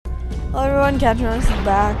Hello everyone, Captain Honest is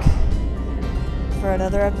back for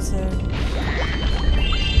another episode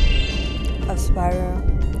of Spyro.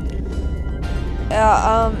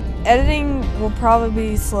 Editing will probably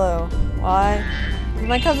be slow. Why? Because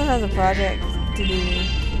my cousin has a project to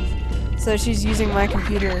do, so she's using my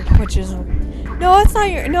computer, which is... No, it's not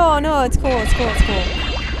your... No, it's cool, it's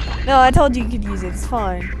cool. No, I told you could use it, it's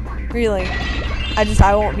fine. Really.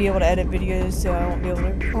 I won't be able to edit videos, so I won't be able to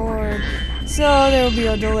record. So there will be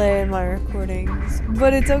a delay in my recordings.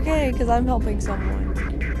 But it's okay, because I'm helping someone.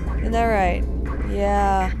 Isn't that right?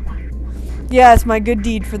 Yeah. Yeah, it's my good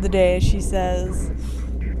deed for the day, she says.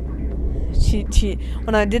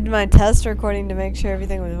 When I did my test recording to make sure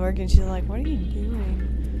everything was working, she's like, what are you doing?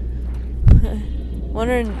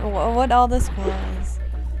 Wondering what all this was.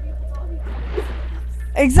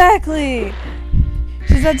 Exactly!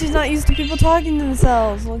 She said she's not used to people talking to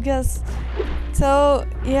themselves. Well, guess. So,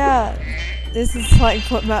 yeah. This is like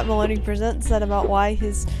what Matt Maloney Presents said about why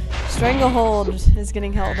his stranglehold is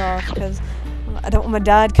getting held off. Because I don't want my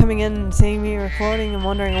dad coming in and seeing me recording and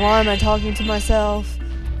wondering why am I talking to myself.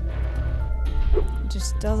 It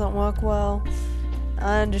just doesn't work well.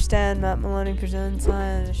 I understand, Matt Maloney Presents.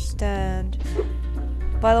 I understand.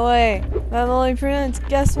 By the way, Matt Maloney Presents,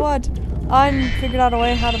 guess what? I figured out a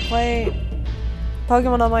way how to play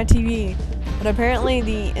Pokemon on my TV, but apparently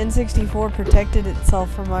the N64 protected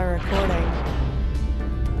itself from my recording.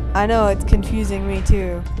 I know, it's confusing me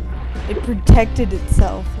too. It protected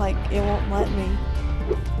itself, like it won't let me.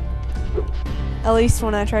 At least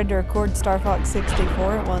when I tried to record Star Fox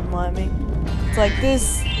 64, it wouldn't let me. It's like,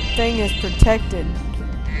 this thing is protected.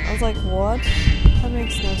 I was like, what? That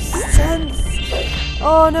makes no sense.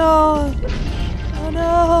 Oh no! Oh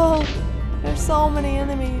no! There's so many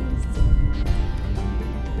enemies.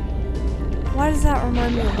 Why does that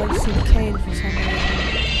remind me of Legacy of Kain for some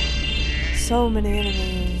reason? So many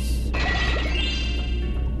enemies.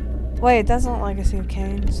 Wait, that's not Legacy of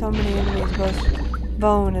Kain. So many enemies, both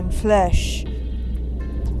bone and flesh.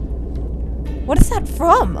 What is that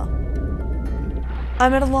from?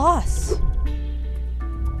 I'm at a loss.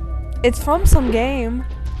 It's from some game.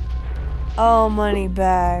 Oh, money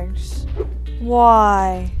bags.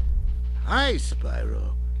 Why? Hi, Spyro.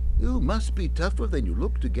 You must be tougher than you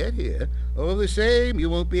look to get here. All the same,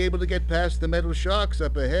 you won't be able to get past the metal sharks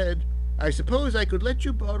up ahead. I suppose I could let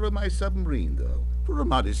you borrow my submarine, though. For a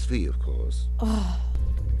modest fee, of course. Oh.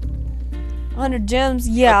 100 gems?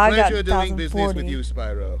 Yeah, I got 1,040. Pleasure doing business with you,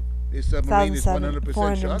 Spyro. This submarine is 100%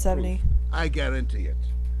 shockproof. I guarantee it.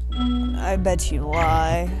 I bet you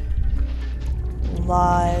lie.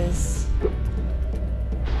 Lies.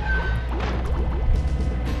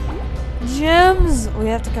 Gems! We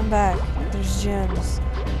have to come back. There's gems.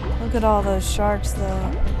 Look at all those sharks,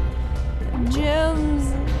 though.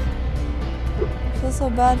 Gems! I feel so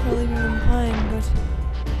bad for leaving them behind, but...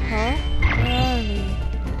 Huh? Where are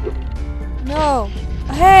we? No!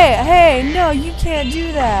 Hey! No, you can't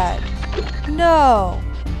do that! No!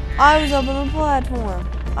 I was up on the platform.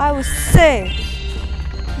 I was safe.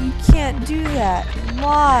 You can't do that.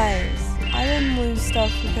 Lies. I didn't lose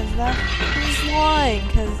stuff because that was lying,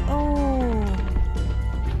 because,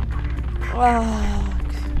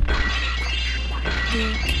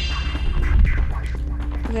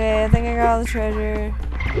 Okay, I think I got all the treasure.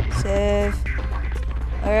 Save.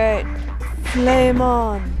 Alright. Flame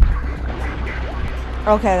on.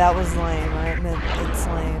 Okay, that was lame. I admit it's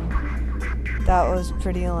lame. That was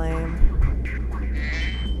pretty lame.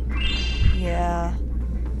 Yeah.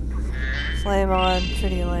 Flame on,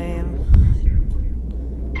 pretty lame.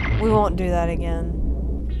 We won't do that again.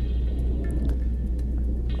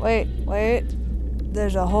 Wait.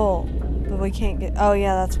 There's a hole. But we can't get... Oh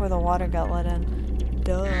yeah, that's where the water got let in.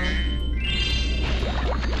 Duh.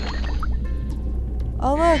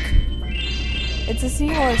 Oh look! It's a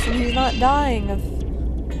seahorse and he's not dying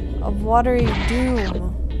of watery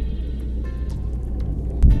doom.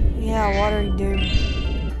 Yeah, watery doom.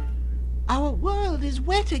 Our world is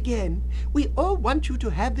wet again. We all want you to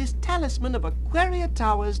have this talisman of Aquaria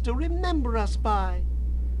Towers to remember us by.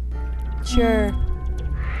 Sure.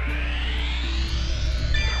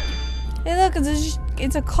 Hey look,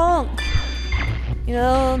 it's a conch. You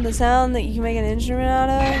know, the sound that you can make an instrument out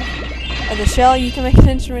of? Or the shell you can make an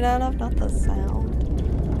instrument out of? Not the sound.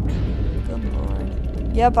 Good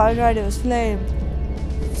lord. Yep, I was right, it was flame.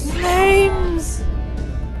 Flames!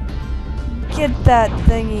 Get that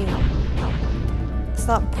thingy. It's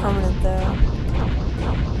not permanent though.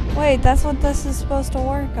 Wait, that's what this is supposed to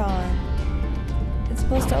work on. It's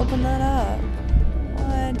supposed to open that up.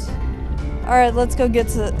 What? Alright, let's go get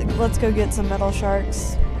some metal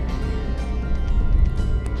sharks.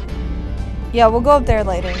 Yeah, we'll go up there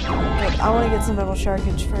later. But I want to get some metal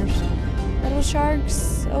sharkage first. Metal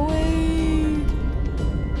sharks, away!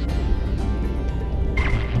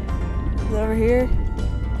 Is it over here?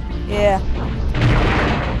 Yeah.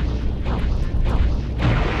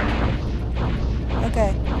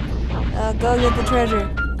 Okay. Go get the treasure.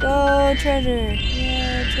 Go, treasure.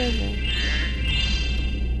 Yeah, treasure.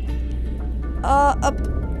 Up.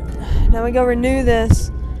 Now we go renew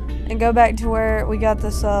this and go back to where we got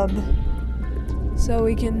the sub. So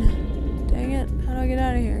we can... Dang it. How do I get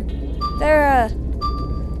out of here? There,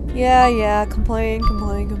 yeah. Complain.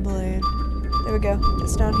 There we go.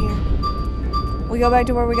 It's down here. We go back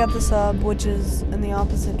to where we got the sub, which is in the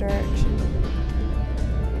opposite direction.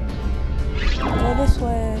 Go this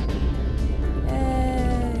way.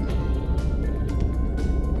 Yay.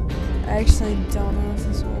 I actually don't know if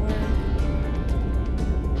this will work.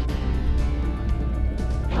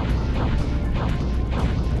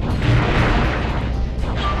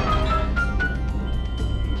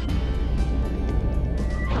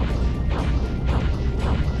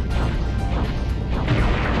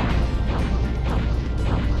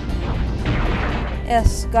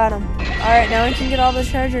 Yes, got him. Alright, now we can get all the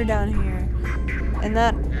treasure down here. Isn't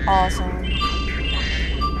that awesome?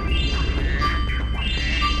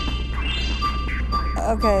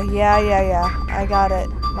 Okay, yeah. I got it.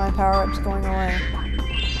 My power-up's going away.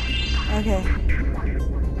 Okay.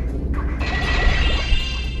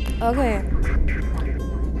 Okay.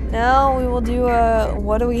 Now we will do a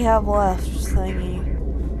what do we have left thingy.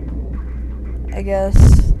 I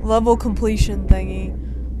guess. Level completion thingy.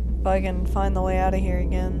 If I can find the way out of here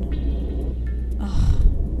again. Ugh.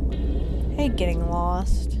 I hate getting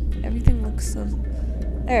lost. Everything looks so...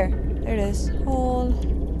 There it is. Hold.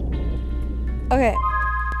 Okay.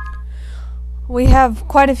 We have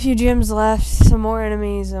quite a few gems left, some more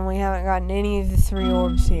enemies, and we haven't gotten any of the 3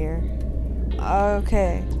 orbs here.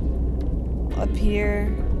 Okay. Up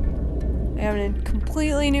here. We have a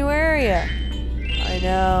completely new area. I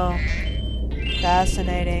know.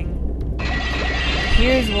 Fascinating.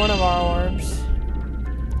 Here's one of our orbs.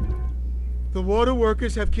 The water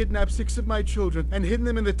workers have kidnapped 6 of my children and hidden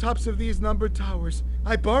them in the tops of these numbered towers.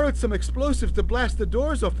 I borrowed some explosives to blast the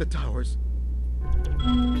doors off the towers.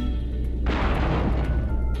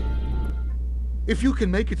 If you can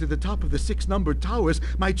make it to the top of the 6 numbered towers,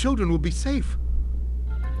 my children will be safe.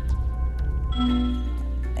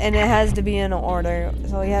 And it has to be in order,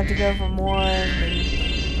 so we have to go from 1.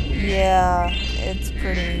 And yeah, it's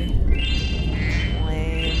pretty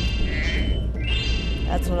lame.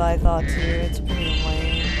 That's what I thought too. It's pretty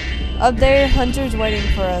lame. Up there, Hunter's waiting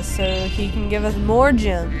for us so he can give us more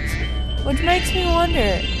gems, which makes me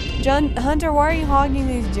wonder, Hunter, why are you hogging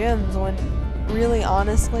these gems when, really,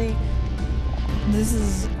 honestly, this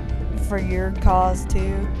is for your cause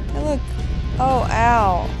too? Hey, look. Oh,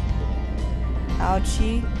 ow.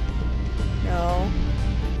 Ouchie. No.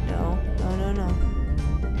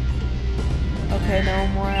 Okay, no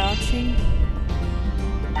more ouchie.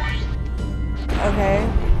 Okay,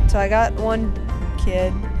 so I got 1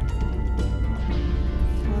 kid.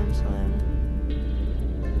 Swim.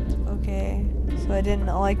 Okay, so I didn't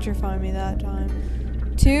electrify me that time.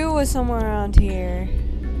 2 was somewhere around here.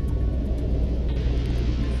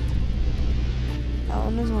 That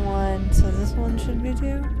one was 1, so this one should be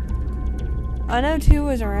 2. I know 2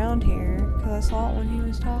 was around here, because I saw it when he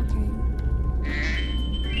was talking.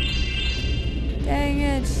 Dang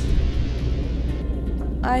it!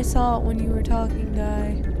 I saw it when you were talking,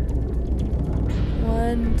 guy.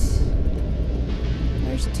 1.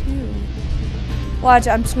 Where's 2? Watch,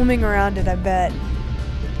 I'm swimming around it, I bet.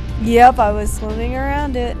 Yep, I was swimming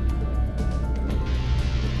around it.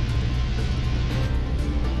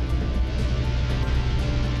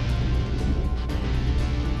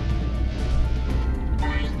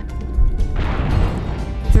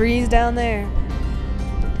 Three's down there.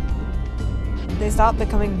 They stopped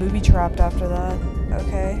becoming booby-trapped after that.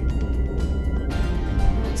 Okay.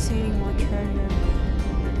 I'm not seeing more treasure.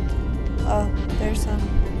 Oh, there's some.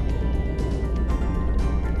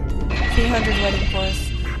 Hunter's waiting for us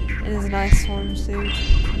in his nice swimsuit.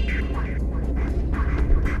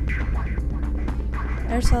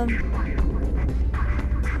 There's some.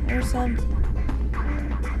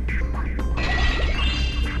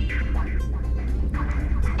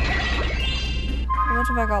 How much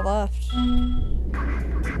have I got left?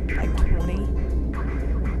 Like 20?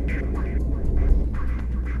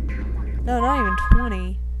 No, not even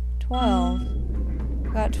 20.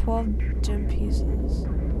 12. Got 12 gem pieces.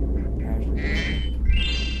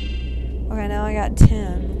 Okay, now I got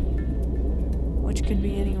 10. Which could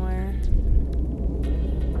be anywhere.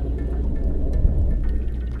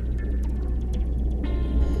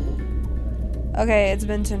 Okay, it's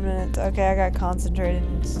been 10 minutes. Okay, I got concentrated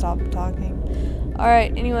and stopped talking.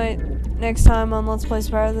 Alright, anyway, next time on Let's Play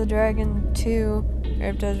Spyro the Dragon 2,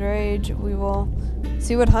 Ripto's Rage, we will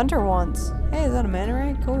see what Hunter wants. Hey, is that a manta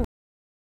ray? Cool.